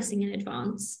was a blessing in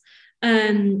advance,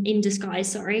 in disguise,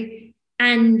 sorry.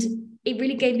 And it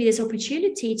really gave me this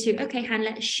opportunity to, okay, Han,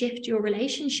 let's shift your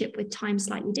relationship with time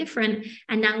slightly different.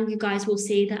 And now you guys will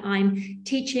see that I'm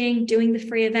teaching, doing the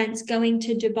free events, going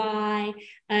to Dubai,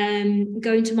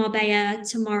 going to Marbella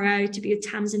tomorrow to be with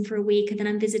Tamsin for a week. And then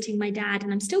I'm visiting my dad,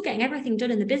 and I'm still getting everything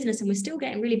done in the business, and we're still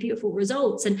getting really beautiful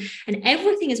results. And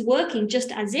everything is working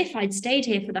just as if I'd stayed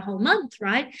here for the whole month,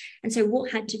 right? And so what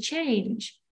had to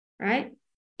change, right?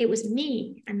 It was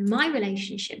me and my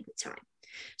relationship with time.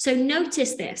 So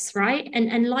notice this, right?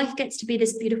 And life gets to be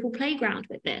this beautiful playground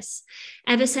with this.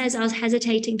 Eva says, I was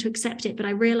hesitating to accept it, but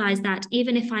I realized that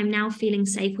even if I'm now feeling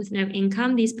safe with no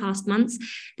income these past months,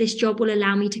 this job will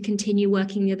allow me to continue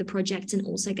working the other projects and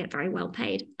also get very well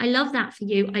paid. I love that for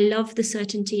you. I love the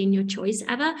certainty in your choice,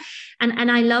 Eva.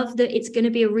 And I love that it's going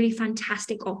to be a really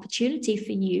fantastic opportunity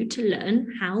for you to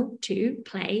learn how to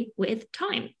play with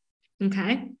time.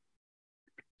 Okay.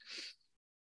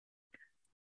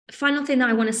 Final thing that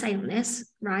I want to say on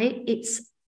this, right? It's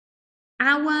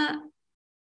our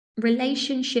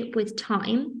relationship with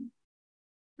time,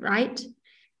 right?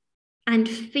 And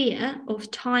fear of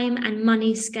time and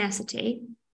money scarcity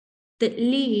that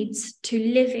leads to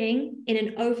living in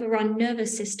an overrun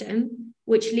nervous system,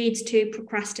 which leads to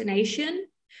procrastination,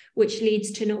 which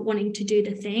leads to not wanting to do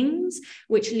the things,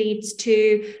 which leads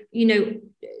to, you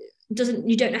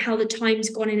don't know how the time's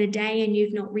gone in a day and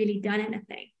you've not really done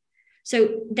anything.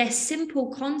 So they're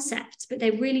simple concepts, but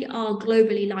they really are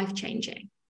globally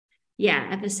life-changing. Yeah,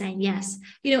 Ever saying yes.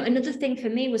 Another thing for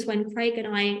me was when Craig and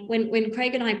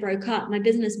I broke up, my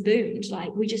business boomed.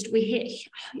 Like we hit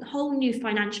whole new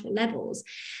financial levels.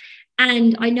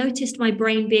 And I noticed my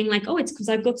brain being like, oh, it's because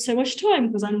I've got so much time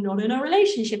because I'm not in a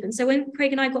relationship. And so when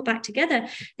Craig and I got back together,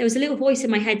 there was a little voice in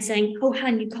my head saying, oh,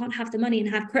 Han, you can't have the money and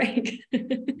have Craig.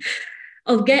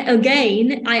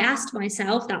 Again, I asked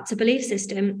myself, that's a belief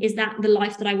system. Is that the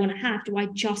life that I want to have? Do I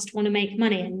just want to make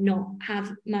money and not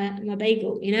have my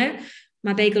bagel?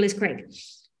 My bagel is Craig.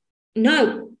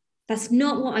 No, that's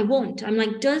not what I want. I'm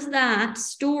like, does that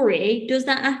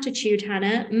attitude,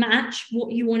 Hannah, match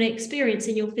what you want to experience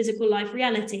in your physical life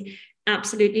reality?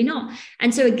 Absolutely not.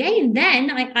 And so again, then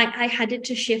I had it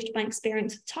to shift my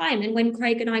experience of time. And when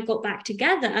Craig and I got back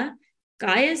together,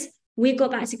 guys, we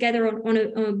got back together on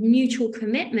a mutual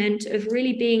commitment of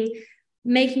really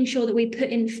making sure that we put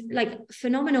in like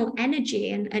phenomenal energy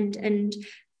and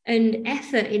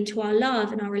effort into our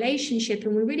love and our relationship.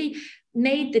 And we really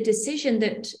made the decision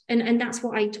that, and that's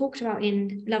what I talked about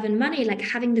in Love and Money, like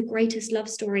having the greatest love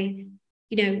story,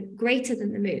 greater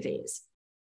than the movies.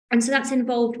 And so that's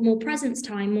involved more presence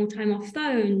time, more time off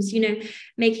phones,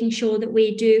 making sure that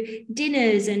we do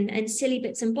dinners and silly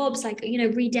bits and bobs, like,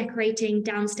 redecorating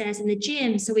downstairs in the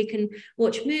gym so we can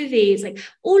watch movies, like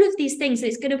all of these things.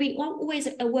 It's going to be always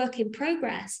a work in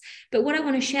progress. But what I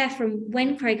want to share from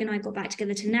when Craig and I got back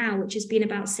together to now, which has been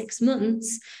about 6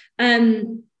 months,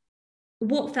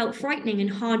 what felt frightening and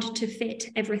hard to fit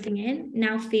everything in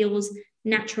now feels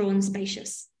natural and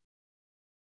spacious.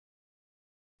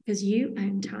 Because you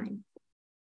own time,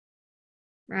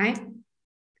 right?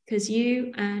 Because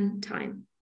you earn time.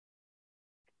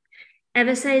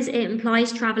 Eva says it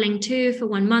implies traveling too for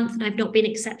 1 month, and I've not been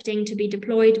accepting to be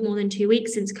deployed more than 2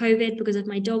 weeks since COVID because of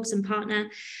my dogs and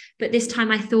partner. But this time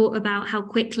I thought about how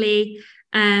quickly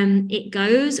it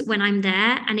goes when I'm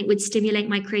there, and it would stimulate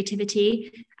my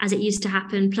creativity as it used to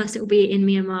happen. Plus, it will be in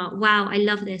Myanmar. Wow, I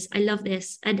love this. I love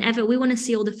this. And Eva, we want to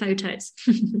see all the photos.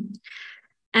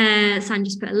 San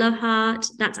just put a love heart.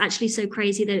 That's actually so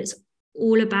crazy that it's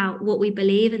all about what we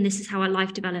believe, and this is how our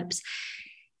life develops.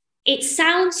 It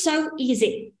sounds so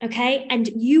easy, okay? And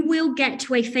you will get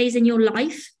to a phase in your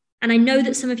life, and I know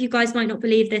that some of you guys might not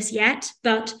believe this yet,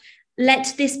 but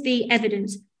let this be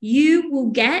evidence. You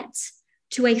will get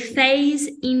to a phase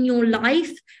in your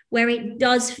life where it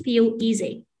does feel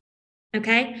easy.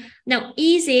 Okay. Now,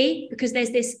 easy, because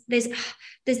there's this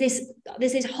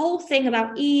whole thing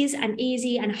about ease and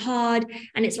easy and hard.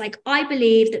 And it's like, I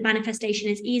believe that manifestation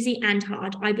is easy and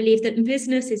hard. I believe that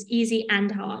business is easy and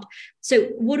hard. So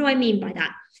what do I mean by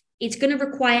that? It's going to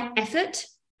require effort,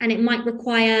 and it might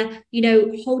require,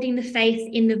 holding the faith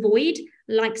in the void,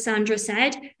 like Sandra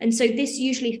said. And so this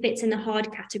usually fits in the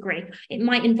hard category. It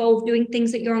might involve doing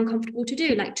things that you're uncomfortable to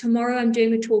do. Like tomorrow I'm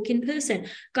doing a talk in person.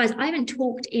 Guys, I haven't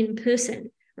talked in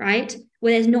person, right?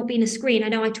 Where there's not been a screen. I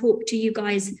know I talk to you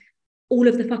guys all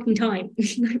of the fucking time.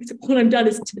 All I've done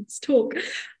is talk,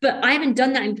 but I haven't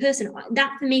done that in person.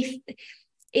 That for me,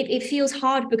 it feels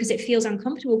hard because it feels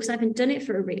uncomfortable because I haven't done it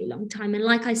for a really long time. And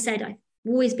like I said, I've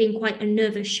always been quite a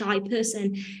nervous, shy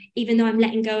person, even though I'm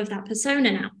letting go of that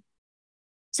persona now.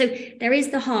 So there is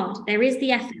the hard, there is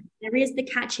the effort, there is the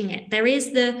catching it, there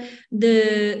is the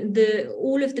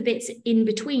all of the bits in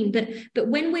between. But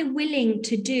when we're willing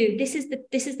to do, this is the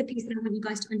piece that I want you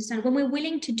guys to understand. When we're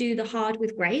willing to do the hard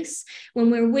with grace, when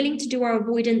we're willing to do our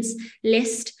avoidance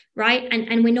list, right?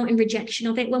 And we're not in rejection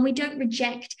of it, when we don't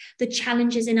reject the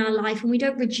challenges in our life, when we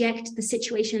don't reject the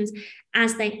situations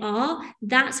as they are,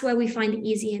 that's where we find the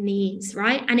easy and the ease,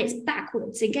 right? And it's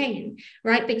backwards again,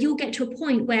 right? But you'll get to a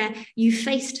point where you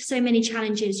faced so many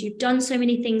challenges, you've done so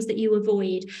many things that you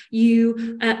avoid,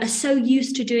 you are so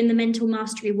used to doing the mental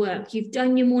mastery work, you've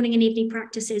done your morning and evening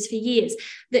practices for years,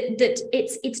 that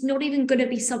it's not even going to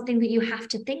be something that you have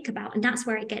to think about. And that's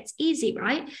where it gets easy,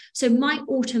 right? So my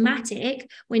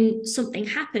automatic, when something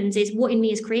happens, is what in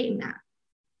me is creating that?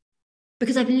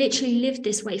 Because I've literally lived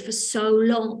this way for so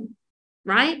long,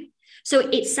 right? So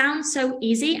it sounds so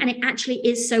easy, and it actually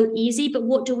is so easy. But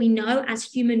what do we know as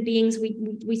human beings?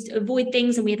 We avoid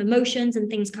things, and we have emotions, and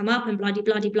things come up, and blah, blah,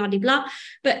 blah, blah, blah.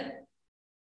 But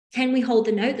can we hold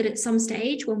the note that at some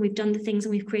stage, when we've done the things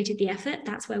and we've created the effort,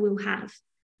 that's where we'll have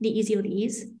the easy or the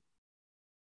ease,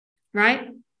 right?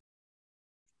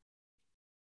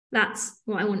 That's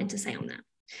what I wanted to say on that.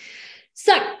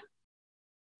 So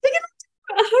we're going to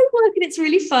do a homework, and it's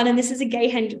really fun. And this is a Gay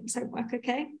Hendricks homework,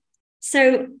 okay?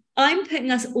 So I'm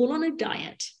putting us all on a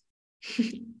diet,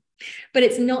 but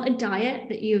it's not a diet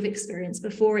that you have experienced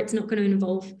before. It's not going to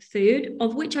involve food,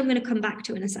 of which I'm going to come back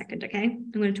to in a second, okay?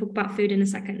 I'm going to talk about food in a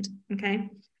second, okay?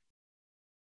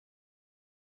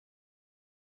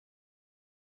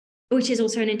 Which is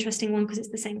also an interesting one because it's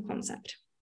the same concept.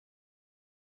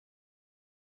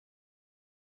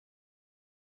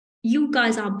 You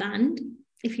guys are banned,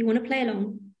 if you want to play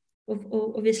along,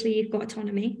 obviously you've got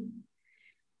autonomy,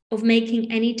 of making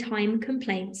any time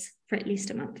complaints for at least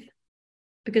a month.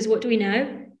 Because what do we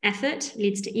know? Effort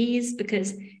leads to ease,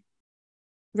 because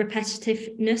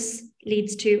repetitiveness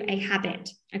leads to a habit,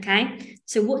 okay?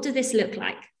 So what does this look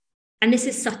like? And this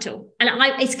is subtle. And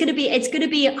it's going to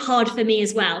be hard for me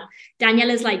as well.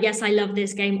 Daniela's like, yes, I love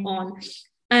this game on.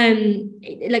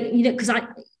 Because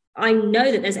I know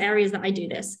that there's areas that I do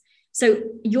this. So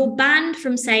you're banned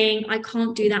from saying, I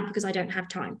can't do that because I don't have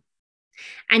time.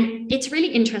 And it's really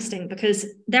interesting because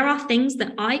there are things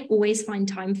that I always find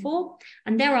time for,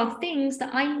 and there are things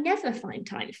that I never find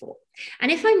time for.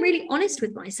 And if I'm really honest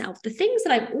with myself, the things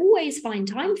that I always find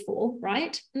time for,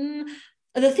 right,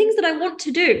 are the things that I want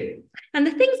to do. And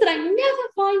the things that I never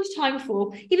find time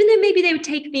for, even though maybe they would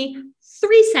take me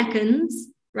 3 seconds,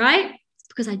 right, it's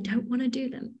because I don't want to do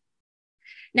them.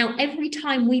 Now, every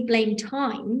time we blame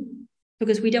time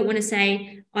because we don't want to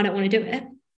say, I don't want to do it,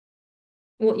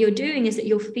 what you're doing is that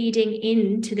you're feeding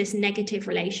into this negative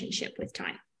relationship with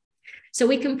time. So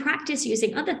we can practice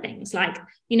using other things like,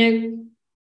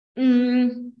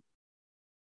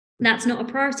 that's not a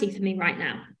priority for me right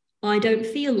now. I don't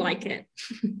feel like it.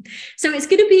 So it's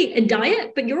going to be a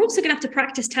diet, but you're also going to have to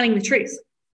practice telling the truth.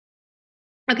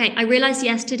 Okay, I realized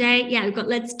yesterday,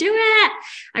 let's do it.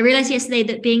 I realized yesterday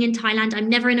that being in Thailand, I'm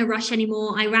never in a rush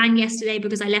anymore. I ran yesterday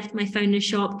because I left my phone in the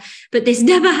shop, but this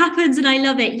never happens and I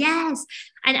love it. Yes.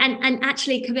 And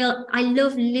actually, Camille, I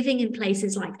love living in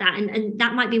places like that. And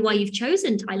that might be why you've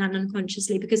chosen Thailand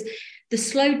unconsciously, because the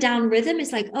slowed down rhythm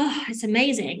is like, oh, it's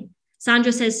amazing.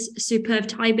 Sandra says, superb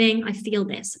timing. I feel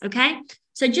this. Okay.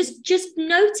 So just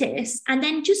notice, and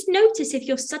then just notice if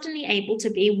you're suddenly able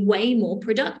to be way more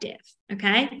productive,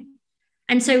 okay?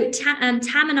 And so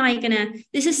Tam and I are gonna,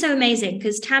 this is so amazing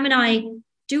because Tam and I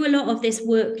do a lot of this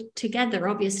work together,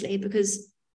 obviously,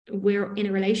 because we're in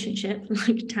a relationship.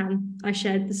 Like Tam, I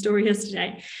shared the story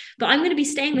yesterday, but I'm going to be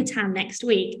staying with Tam next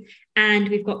week, and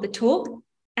we've got the talk,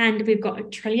 and we've got a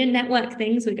trillion network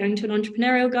things. We're going to an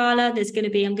entrepreneurial gala. I'm going to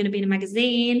be in a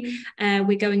magazine.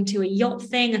 We're going to a yacht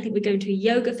thing. I think we're going to a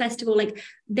yoga festival. Like,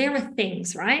 there are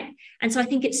things, right? And so I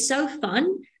think it's so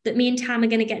fun that me and Tam are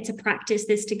going to get to practice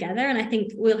this together. And I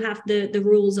think we'll have the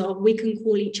rules of we can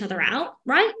call each other out,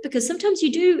 right? Because sometimes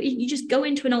you just go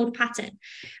into an old pattern.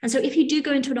 And so if you do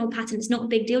go into an old pattern, it's not a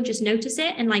big deal. Just notice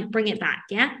it and like bring it back.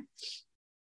 Yeah.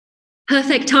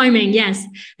 Perfect timing. Yes.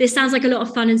 This sounds like a lot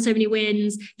of fun and so many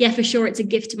wins. Yeah, for sure. It's a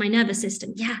gift to my nervous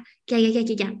system. Yeah.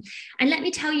 And let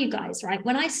me tell you guys, right?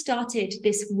 When I started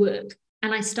this work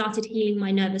and I started healing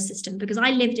my nervous system, because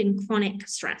I lived in chronic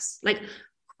stress, like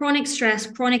chronic stress,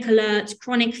 chronic alerts,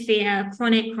 chronic fear,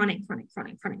 chronic.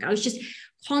 I was just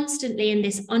constantly in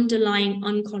this underlying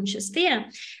unconscious fear.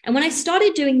 And when I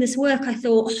started doing this work, I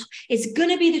thought, oh, it's going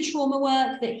to be the trauma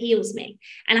work that heals me.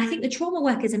 And I think the trauma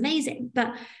work is amazing.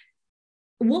 But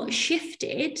what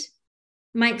shifted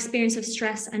my experience of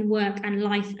stress and work and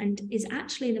life and is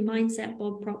actually the mindset,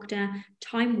 Bob Proctor,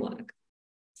 time work.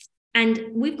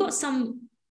 And we've got some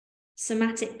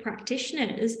somatic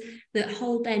practitioners that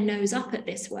hold their nose up at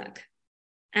this work.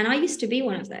 And I used to be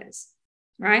one of those,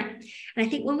 right? And I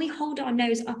think when we hold our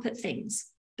nose up at things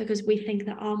because we think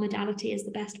that our modality is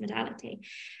the best modality,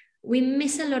 we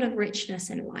miss a lot of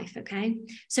richness in life, okay?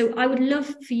 So I would love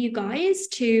for you guys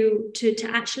to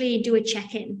actually do a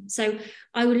check-in. So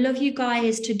I would love you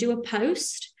guys to do a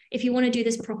post if you want to do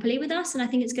this properly with us, and I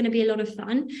think it's going to be a lot of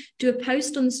fun. Do a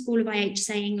post on the School of IH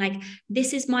saying like,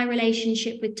 this is my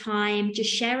relationship with time.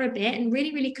 Just share a bit and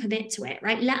really, really commit to it,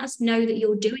 right? Let us know that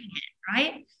you're doing it,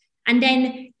 right? And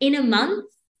then in a month,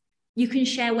 you can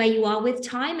share where you are with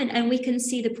time and we can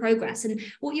see the progress. And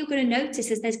what you're going to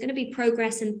notice is there's going to be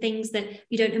progress in things that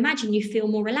you don't imagine. You feel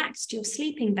more relaxed, you're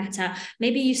sleeping better.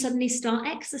 Maybe you suddenly start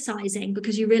exercising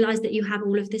because you realize that you have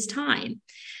all of this time.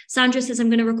 Sandra says, I'm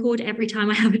going to record every time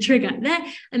I have a trigger. They're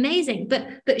amazing.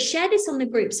 But share this on the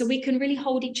group so we can really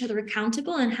hold each other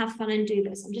accountable and have fun and do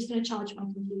this. I'm just going to charge my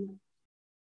computer.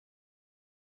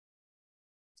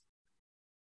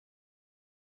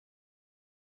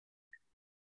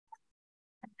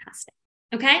 Fantastic.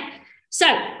 Okay, so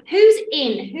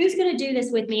who's going to do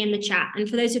this with me in the chat? And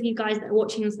for those of you guys that are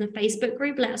watching us in the Facebook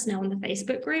group, let us know on the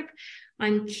Facebook group.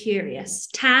 I'm curious.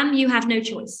 Tam, you have no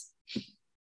choice.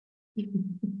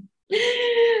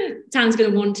 Tam's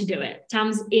going to want to do it.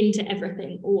 Tam's into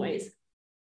everything, always.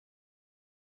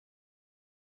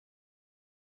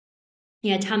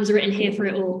 Yeah, Tam's written here for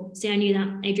it all. See, I knew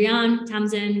that. Adrienne,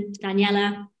 Tamsin,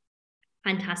 Daniela.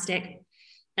 Fantastic.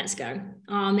 Let's go.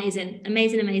 Oh, amazing,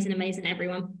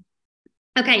 everyone.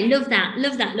 Okay, love that.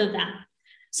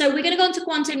 So we're going to go into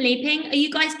quantum leaping. Are you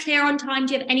guys clear on time?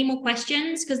 Do you have any more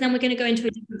questions? Because then we're going to go into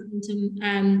a different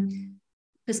quantum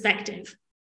perspective.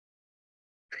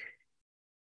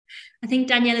 I think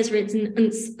Daniela's written,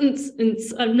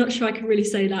 I'm not sure I can really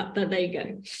say that, but there you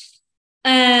go.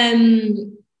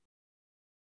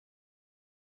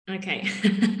 Okay.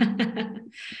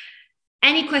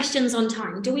 Any questions on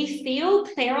time? Do we feel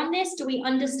clear on this? Do we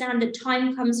understand that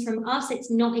time comes from us?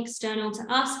 It's not external to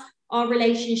us. Our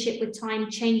relationship with time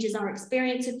changes our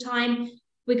experience of time.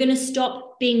 We're going to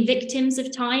stop being victims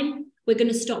of time. We're going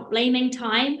to stop blaming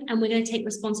time, and we're going to take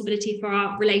responsibility for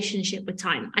our relationship with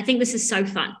time. I think this is so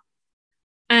fun.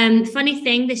 Funny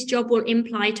thing, this job will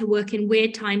imply to work in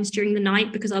weird times during the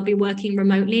night because I'll be working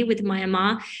remotely with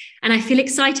Myanmar. And I feel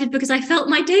excited because I felt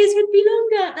my days would be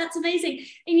longer. That's amazing.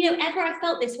 And, you know, ever I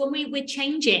felt this when we're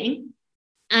changing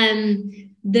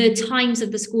the times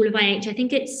of the School of IH. I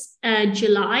think it's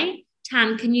July.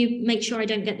 Tam, can you make sure I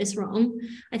don't get this wrong?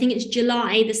 I think it's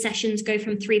July. The sessions go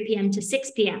from 3 p.m. to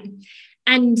 6 p.m.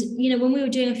 And, you know, when we were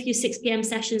doing a few 6 p.m.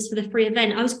 sessions for the free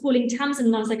event, I was calling Tamsin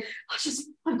and I was like,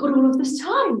 I've got all of this time.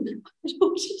 I don't know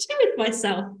what to do with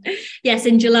myself. Yes,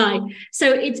 in July.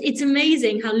 So it's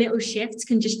amazing how little shifts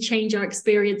can just change our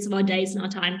experience of our days and our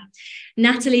time.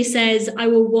 Natalie says, I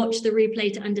will watch the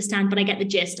replay to understand, but I get the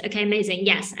gist. Okay, amazing.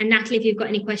 Yes. And Natalie, if you've got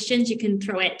any questions, you can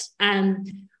throw it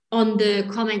on the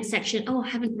comment section. Oh, I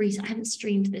haven't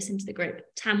streamed this into the group.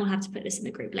 Tam will have to put this in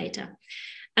the group later.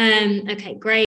 Okay, great.